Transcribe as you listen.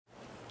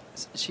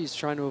She's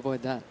trying to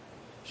avoid that.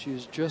 She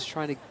was just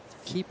trying to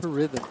keep her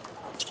rhythm.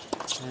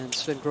 And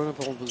Sven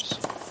Groenewold was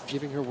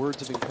giving her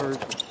words of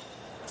encouragement.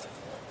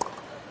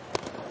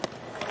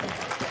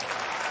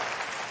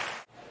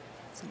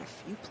 Seen a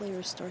few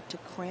players start to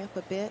cramp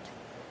a bit.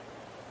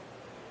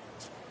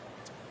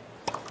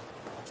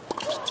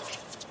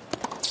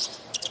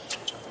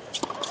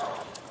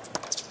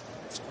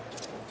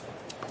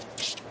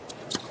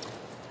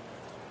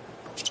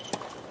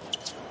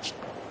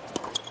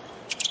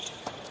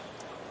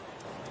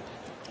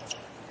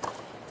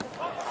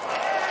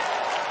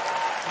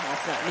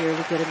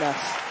 Nearly good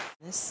enough.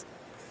 This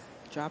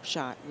drop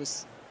shot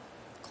was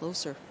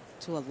closer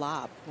to a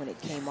lob when it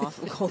came off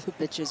of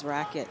Golubic's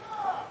racket.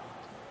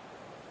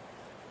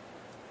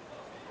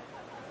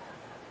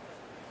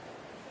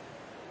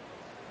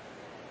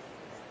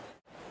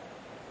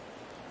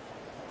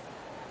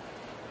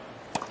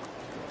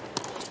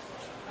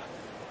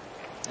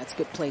 That's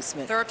good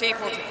placement.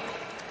 30-14.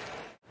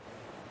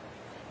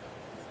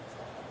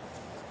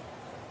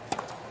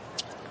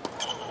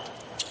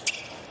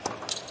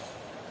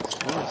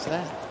 What was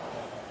that?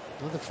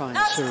 Another fine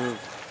serve.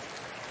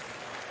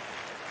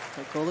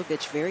 But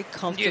Golubic very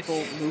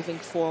comfortable moving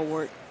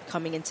forward,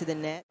 coming into the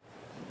net.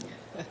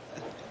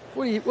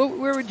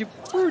 Where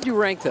would you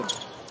rank them?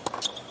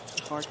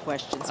 Hard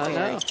questions. I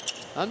know.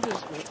 I'm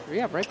just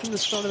right from the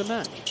start of the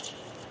match.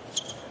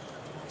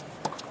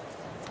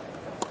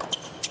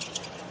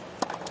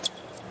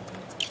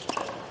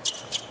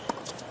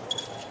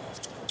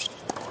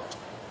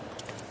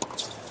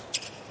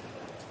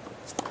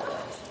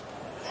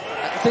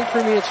 I think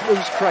for me it was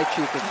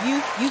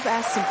Krejcik. You've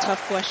asked some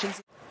tough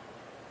questions.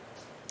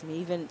 I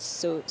mean, even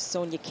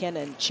Sonia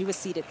Kennan, she was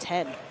seeded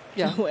 10.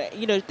 Yeah.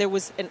 You know, there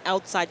was an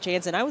outside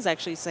chance, and I was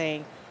actually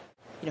saying,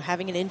 you know,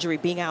 having an injury,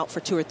 being out for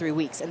 2 or 3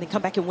 weeks, and then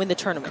come back and win the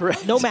tournament.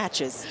 Correct. No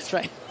matches. That's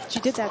right.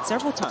 She did that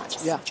several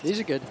times. Yeah, these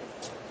are good.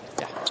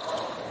 Yeah.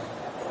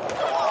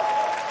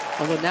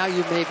 Although now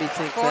you made me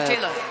think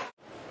that.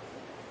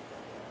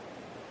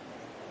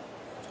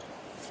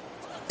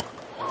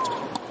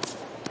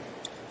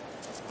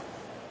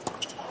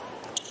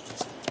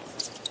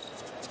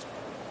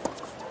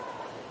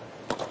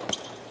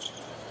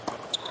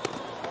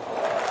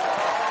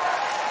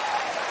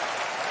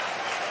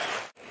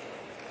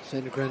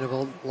 Sven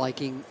Groenewold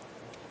liking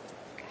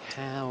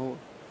how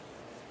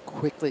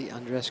quickly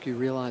Andreescu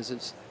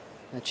realizes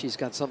that she's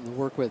got something to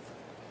work with.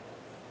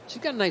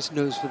 She's got a nice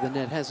nose for the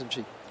net, hasn't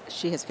she?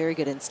 She has very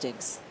good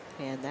instincts,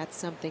 and that's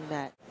something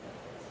that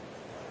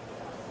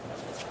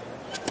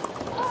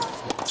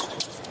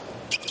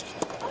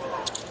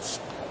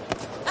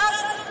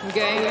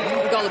Game,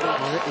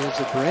 Golubic. There is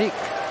a break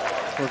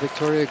for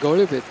Viktorija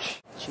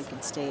Golubic. she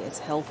can stay as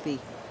healthy.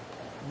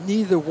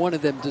 Neither one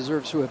of them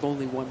deserves to have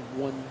only won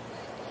one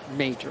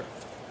major.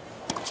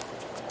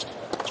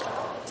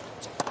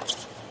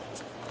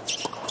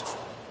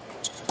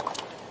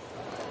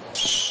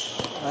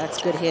 Well,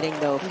 that's good hitting,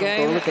 though, from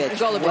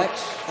Golubic. What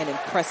an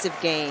impressive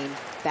game.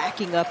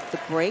 Backing up the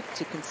break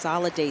to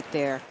consolidate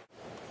there.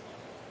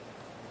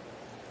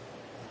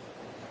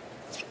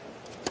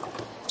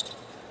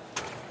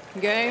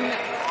 Game,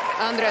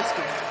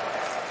 Andreescu.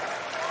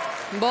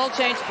 Ball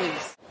change,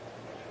 please.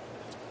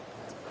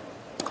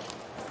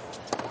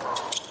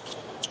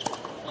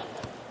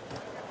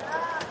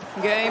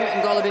 Game,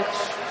 Golubic.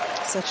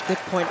 Such good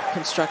point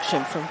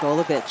construction from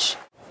Golubic.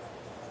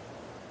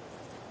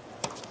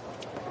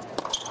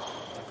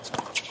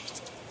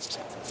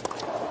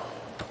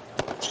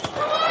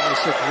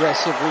 Nice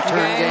aggressive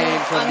return game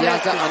from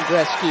Bianca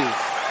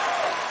Andreescu.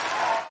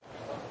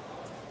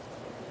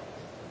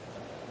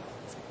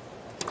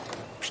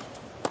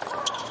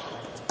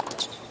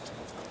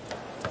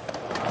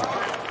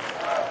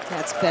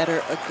 That's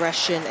better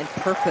aggression and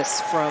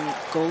purpose from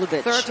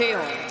Golubic. 13.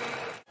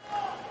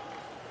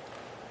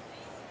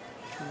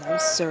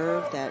 Nice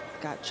serve that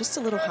got just a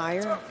little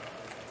higher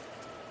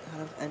out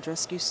of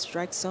Andreescu's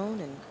strike zone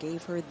and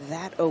gave her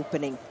that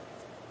opening.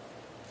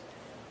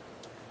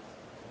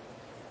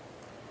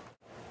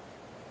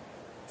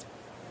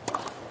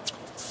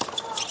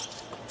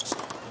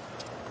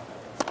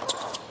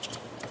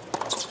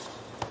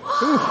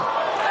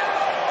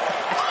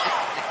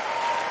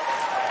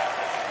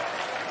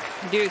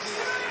 Deuce.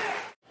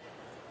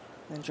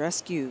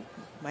 Andreescu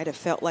might have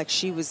felt like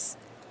she was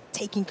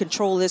taking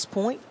control at this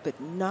point,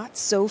 but not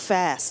so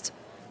fast.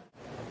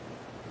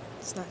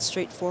 It's not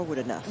straightforward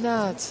enough.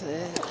 No, it's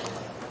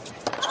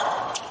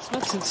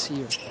not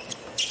sincere.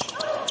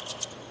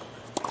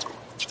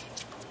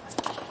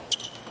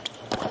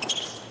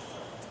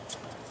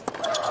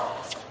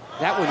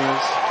 That one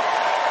is.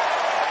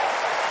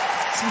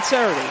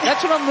 Sincerity.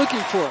 That's what I'm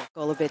looking for.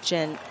 Golubic,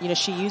 and you know,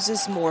 she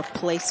uses more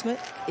placement.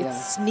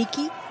 It's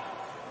sneaky.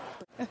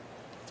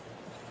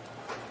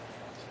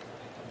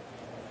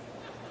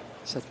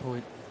 Set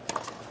point.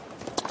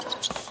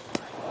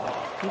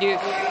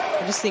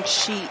 I just think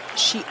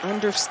she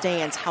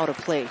understands how to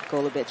play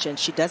Golubic, and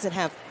she doesn't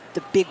have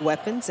the big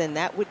weapons, and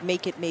that would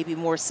make it maybe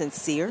more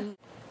sincere.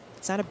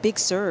 It's not a big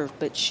serve,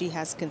 but she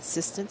has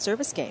consistent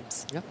service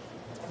games. Yep.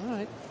 All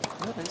right.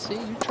 See,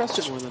 you trust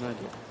it more than I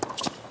do.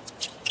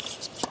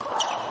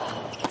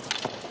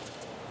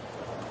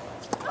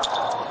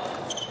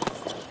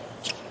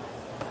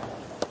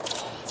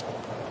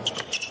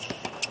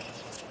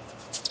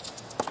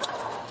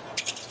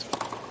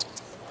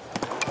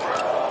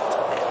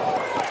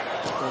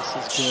 This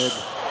is good.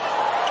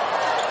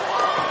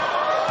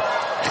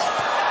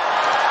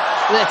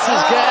 This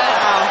is good.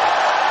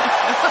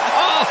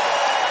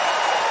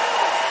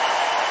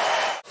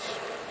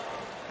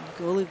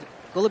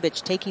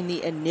 Golubic taking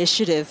the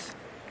initiative.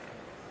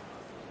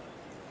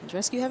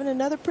 Andreescu having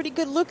another pretty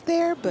good look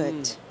there,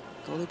 but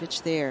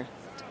Golubic there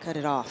to cut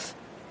it off.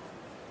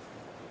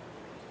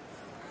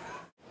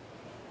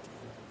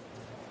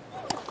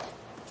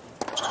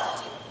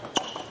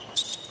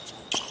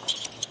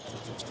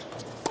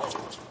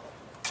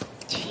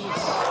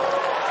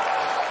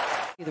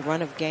 The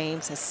run of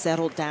games has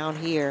settled down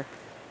here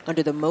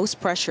under the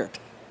most pressure,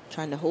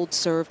 trying to hold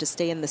serve to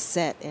stay in the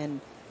set,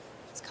 and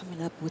it's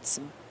coming up with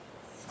some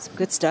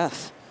good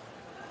stuff.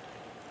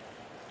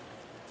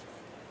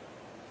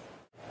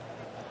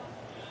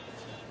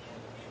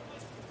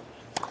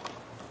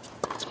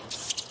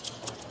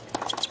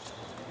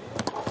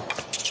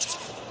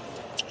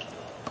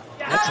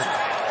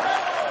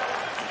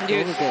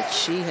 Golubic,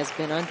 she has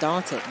been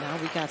undaunted. Now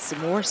we got some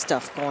more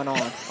stuff going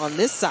on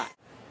this side.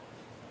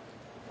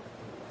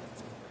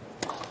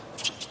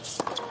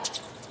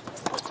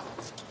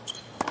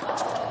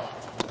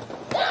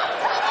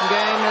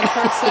 Game in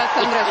first set,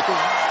 Andreescu.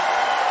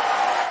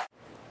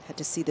 Had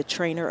to see the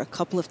trainer a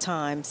couple of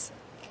times.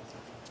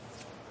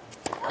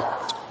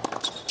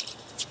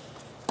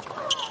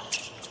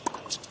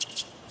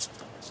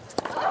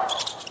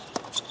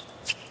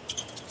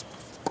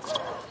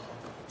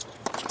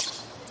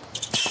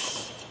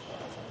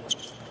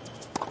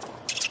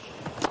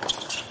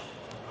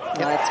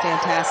 No, that's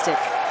fantastic.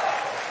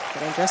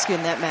 But Andreescu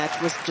in that match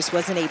just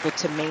wasn't able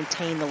to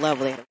maintain the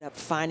level. They ended up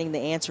finding the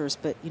answers,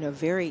 but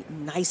very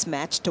nice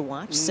match to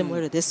watch,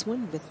 similar to this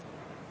one with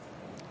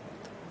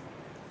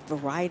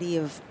variety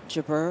of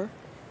jabber.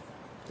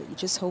 But you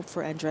just hope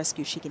for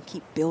Andreescu she can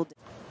keep building.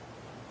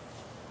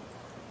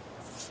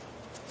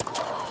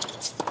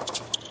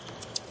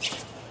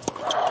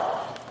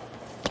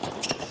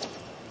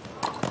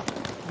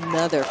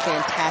 Another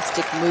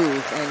fantastic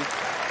move, and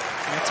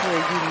that's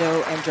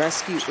where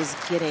Andreescu is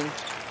getting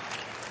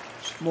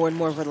more and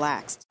more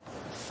relaxed.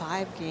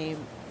 5-game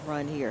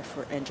run here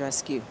for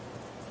Andreescu.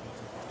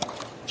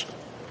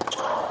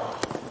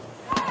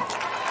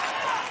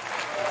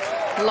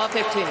 Love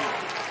 15.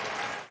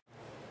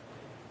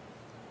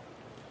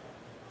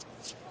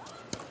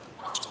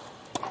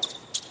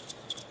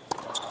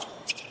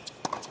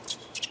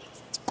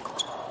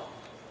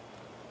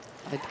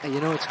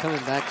 It's coming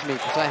back to me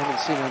because I haven't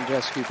seen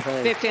Andreescu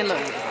play 15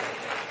 love.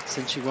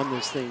 since she won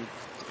this thing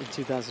in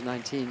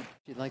 2019.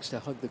 She likes to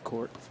hug the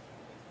court.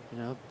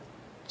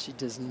 She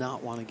does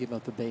not want to give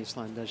up the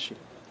baseline, does she?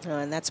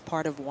 And that's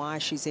part of why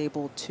she's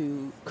able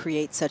to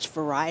create such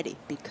variety,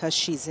 because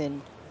she's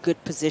in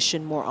good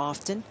position more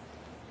often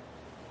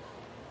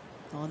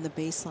on the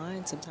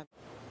baseline. Sometimes.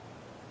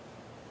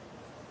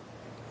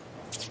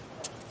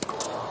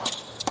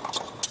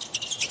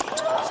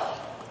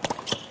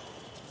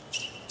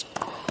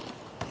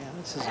 Yeah,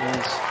 this is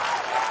nice.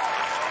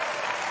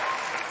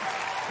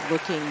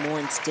 Looking more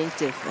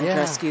instinctive.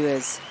 Andreescu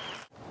is.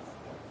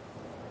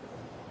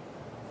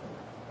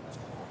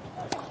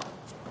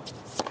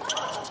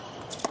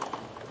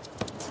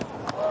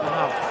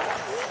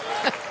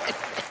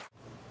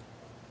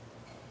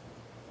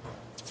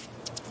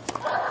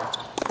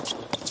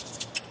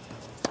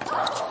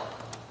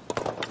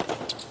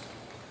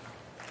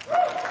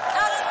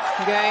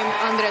 Game,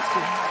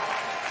 Andreescu.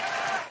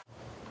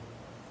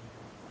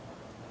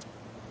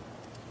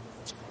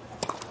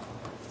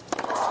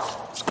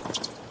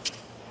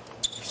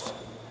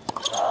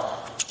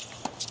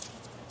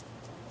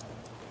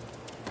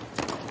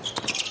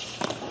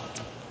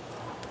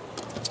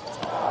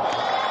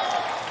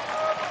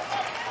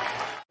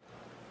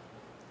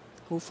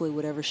 Hopefully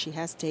whatever she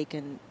has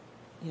taken,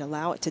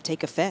 allow it to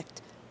take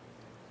effect.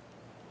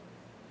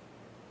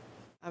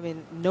 I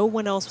mean, no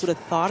one else would have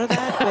thought of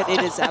that, but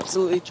it is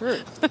absolutely true.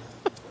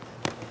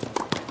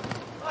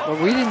 Well,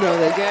 we didn't know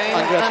that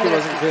Andreescu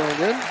wasn't feeling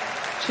good.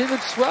 She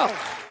looked swell.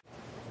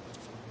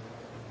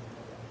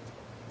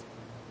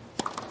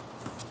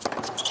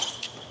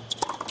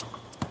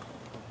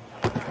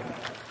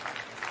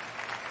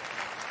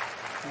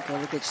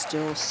 Golubic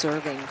still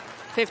serving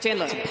 15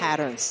 love.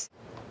 patterns.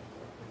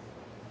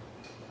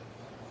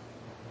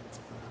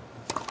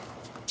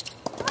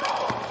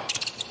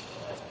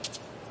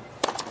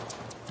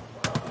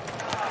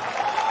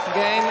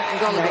 Game,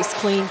 Golubic. Nice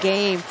clean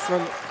game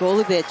from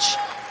Golubic.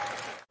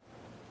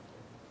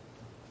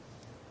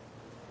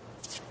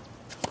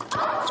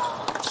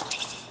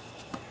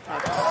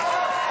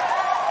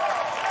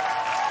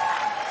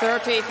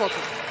 $30-14.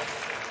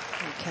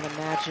 You can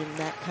imagine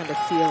that kind of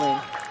feeling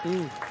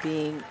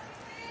being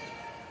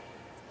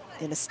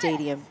in a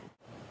stadium.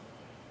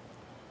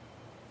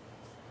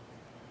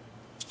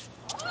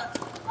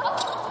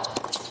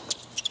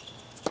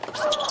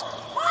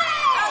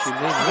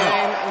 may not.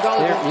 Game,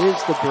 Golubic. There is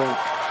the break.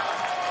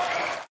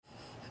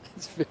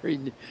 It's very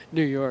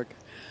New York.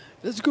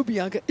 Let's go,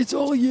 Bianca. It's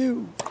all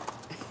you.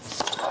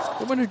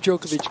 I wonder if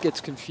Djokovic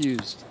gets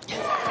confused.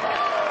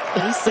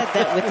 He said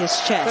that with his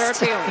chest.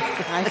 30.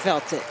 I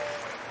felt it.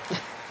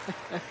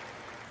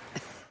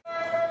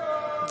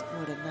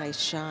 What a nice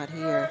shot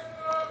here.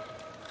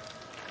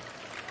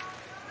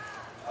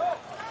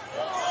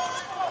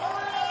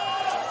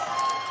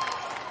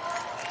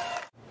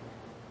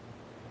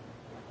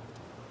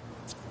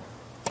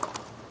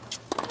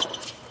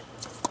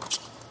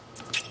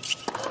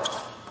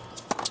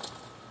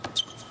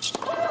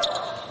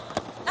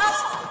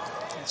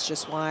 It's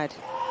just wide.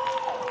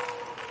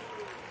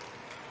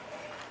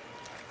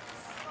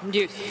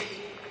 Deuce. Game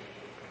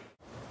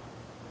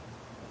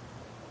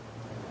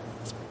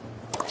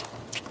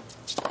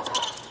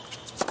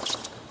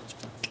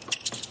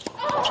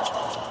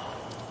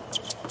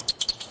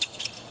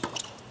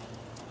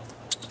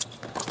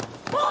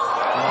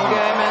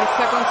and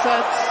second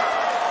set.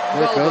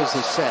 There Golubic. goes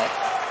the set.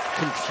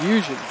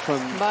 Confusion from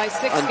By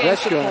 6 games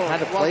to Andreescu on 4. how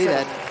to play 1-7.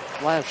 that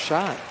last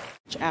shot.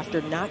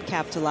 After not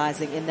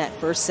capitalizing in that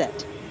first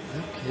set.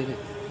 No kidding.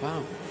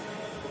 Wow.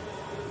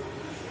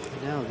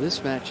 Now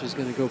this match is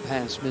going to go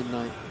past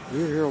midnight. We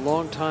were here a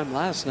long time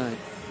last night.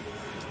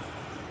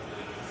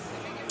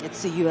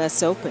 It's the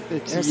U.S. Open.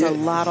 It's There's a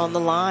lot on the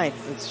line.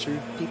 That's true.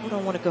 People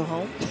don't want to go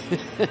home.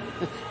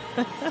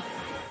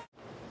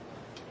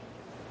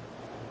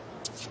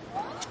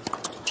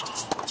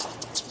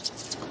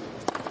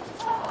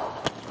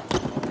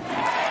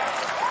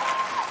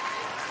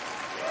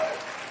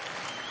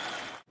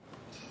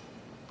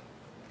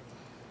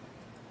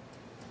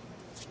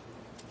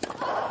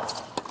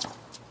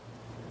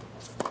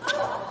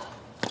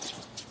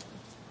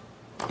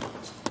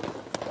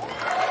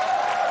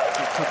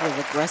 A couple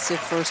of aggressive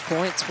first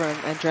points from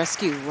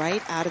Andreescu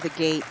right out of the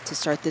gate to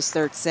start this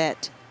third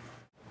set.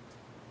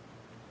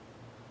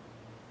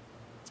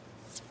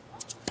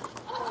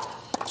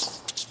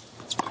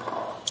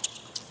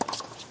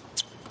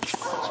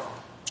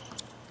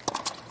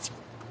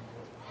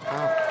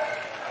 Wow.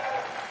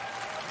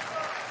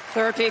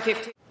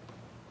 30-50.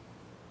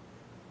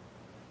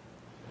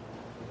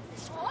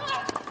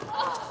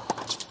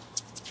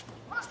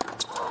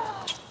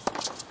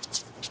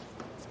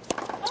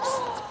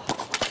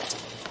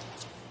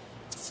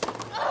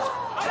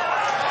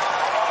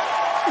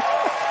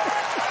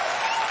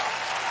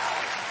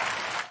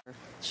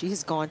 She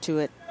has gone to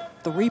it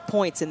 3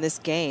 points in this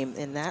game,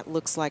 and that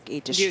looks like a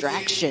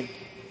distraction.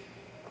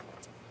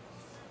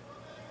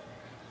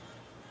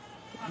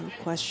 No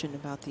question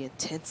about the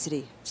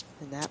intensity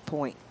in that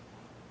point.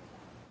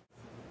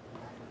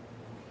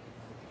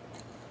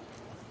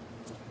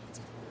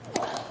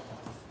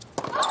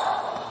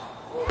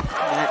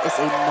 That is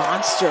a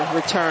monster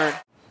return.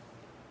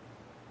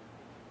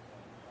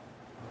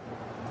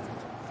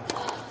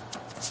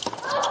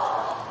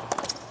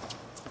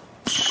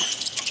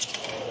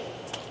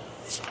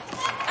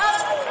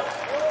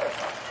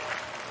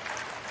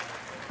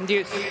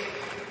 Deuce.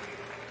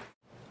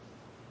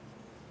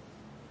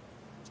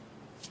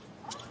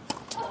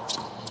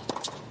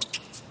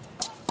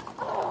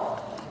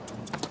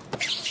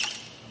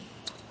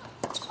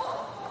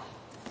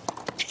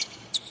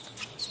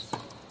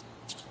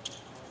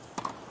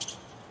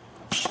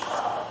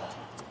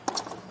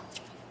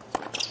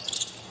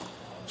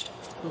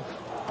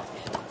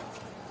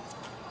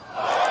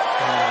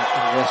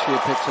 Andreescu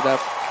picks it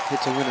up,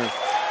 hits a winner.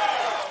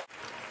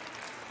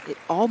 It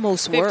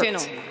almost worked.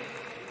 15.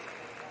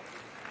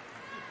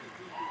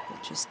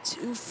 Just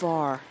too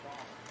far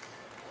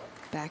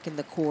back in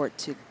the court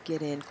to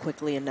get in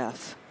quickly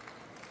enough.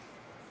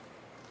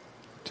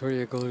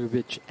 Viktorija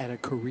Golubic at a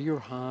career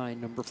high,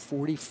 number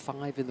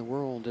 45 in the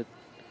world at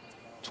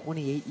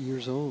 28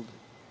 years old.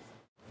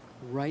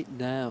 Right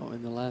now,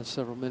 in the last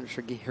several minutes,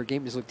 her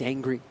game has looked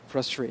angry,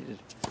 frustrated.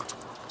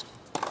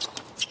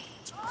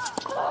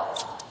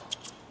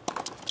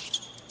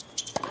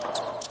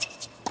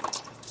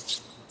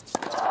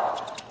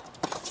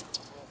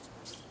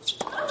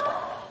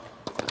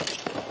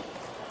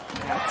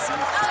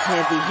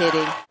 Heavy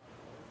hitting.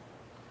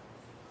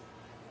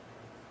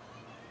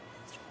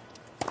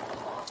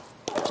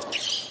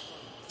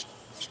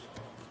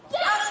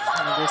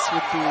 And this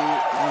would be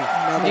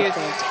another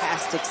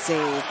fantastic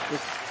save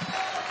if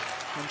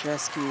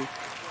Andreescu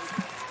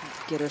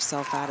can get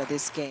herself out of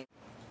this game.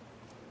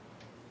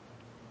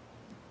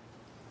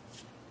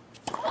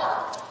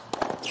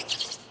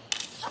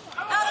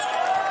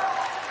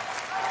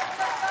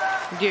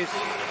 Deuce.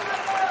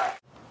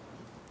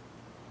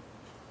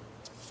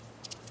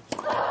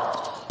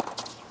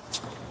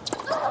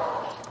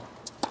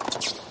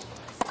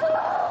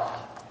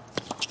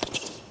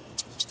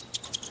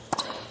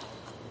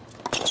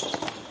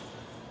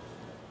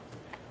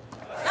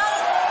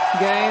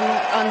 Game,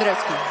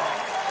 Andreescu.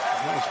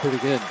 That was pretty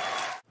good.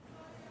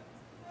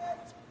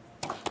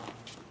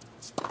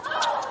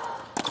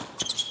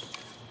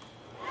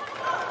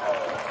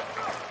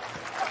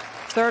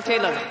 Third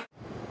Taylor.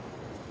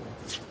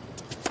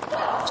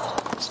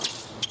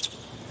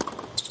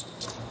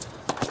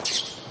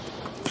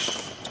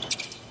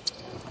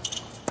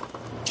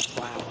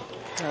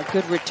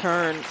 Good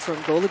return from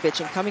Golubic,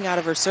 and coming out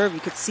of her serve, you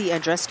could see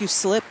Andreescu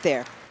slip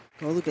there.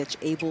 Golubic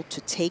able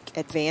to take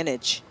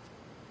advantage.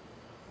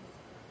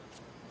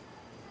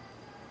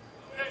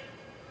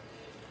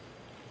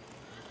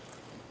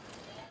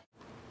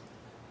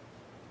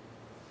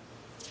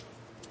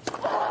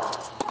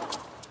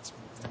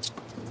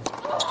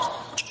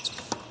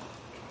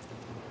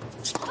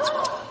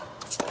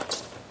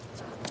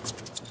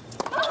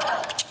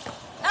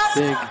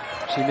 Big.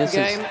 She misses.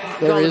 Game.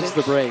 There Golubic. is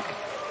the break.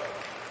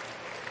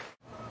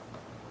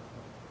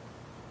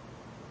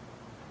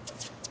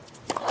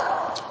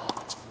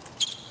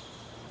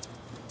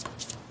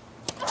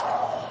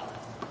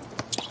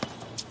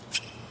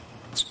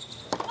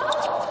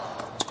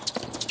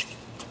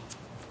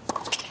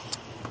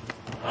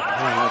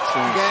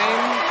 Game.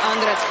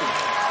 Andreescu.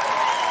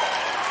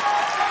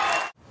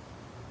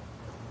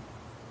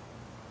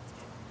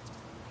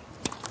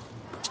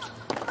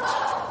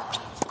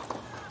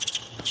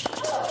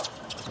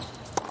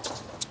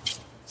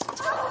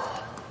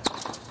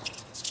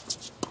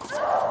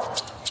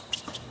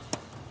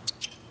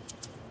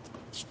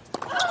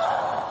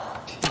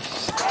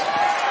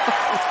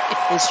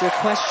 Is your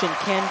question,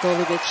 can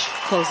Golubic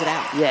close it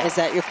out? Yeah. Is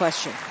that your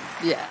question?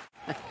 Yeah.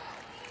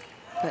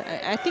 But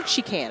I think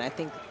she can. I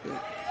think the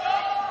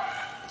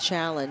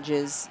challenge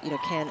is,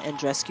 can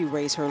Andreescu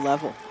raise her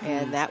level?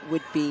 And that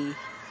would be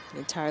an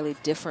entirely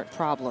different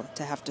problem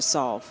to have to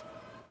solve.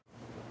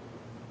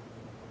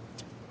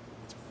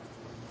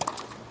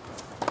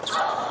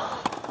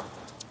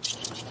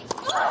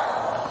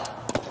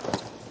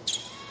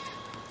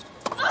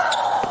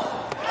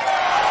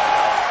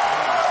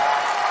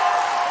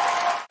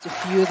 A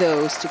few of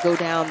those to go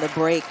down the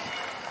break.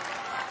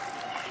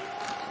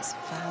 Has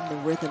found the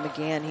rhythm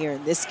again here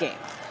in this game.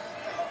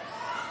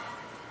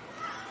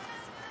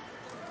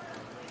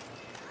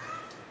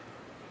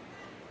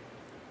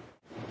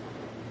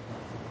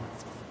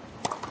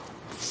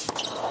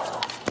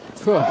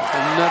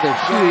 Another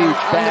huge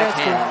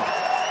backhand.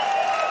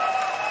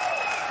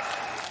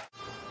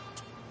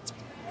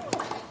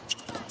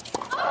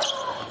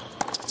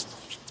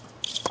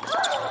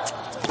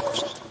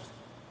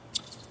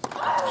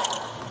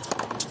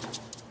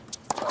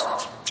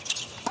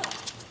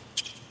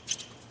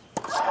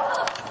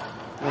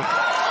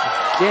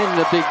 Again,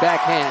 the big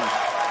backhand.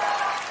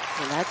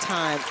 And that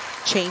time,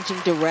 changing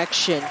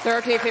direction,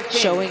 30-15.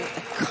 showing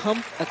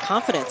a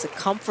confidence, a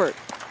comfort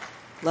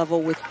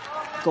level with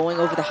going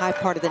over the high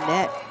part of the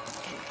net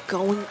and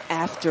going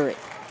after it.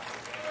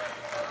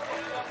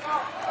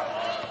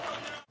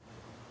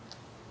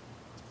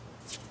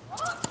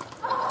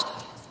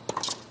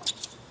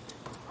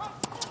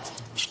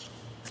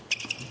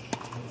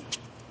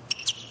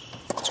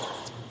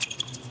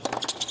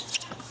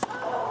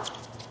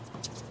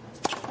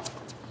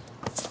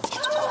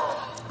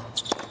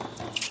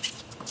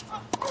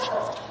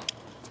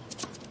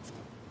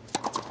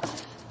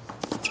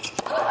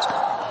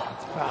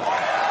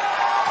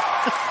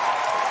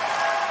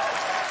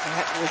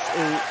 That was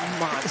a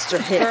monster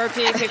hit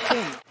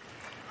 30-15.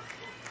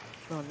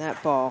 on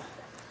that ball.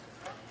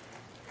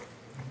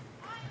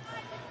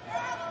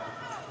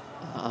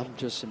 I'm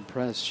just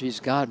impressed. She's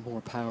got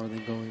more power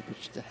than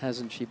Golubic,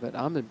 hasn't she? But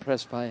I'm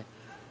impressed by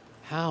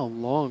how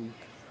long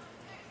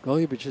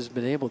Golubic has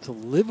been able to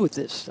live with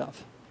this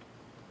stuff.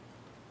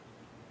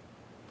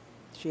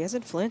 She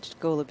hasn't flinched,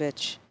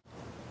 Golubic.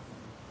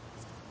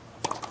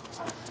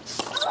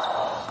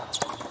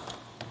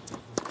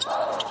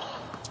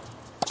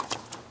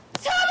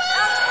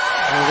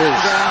 There it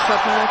is. Game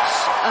set match.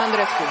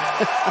 Andreescu.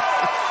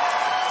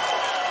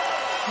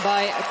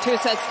 By 2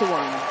 sets to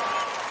 1.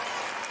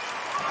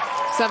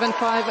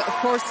 7-5,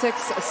 4-6,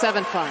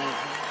 7-5.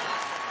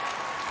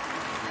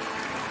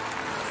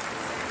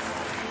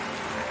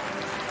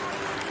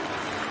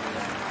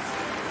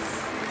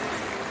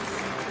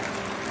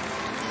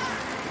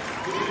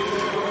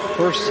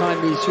 First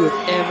time these two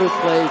have ever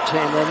played,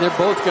 Chandler, and they're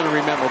both going to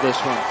remember this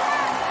one.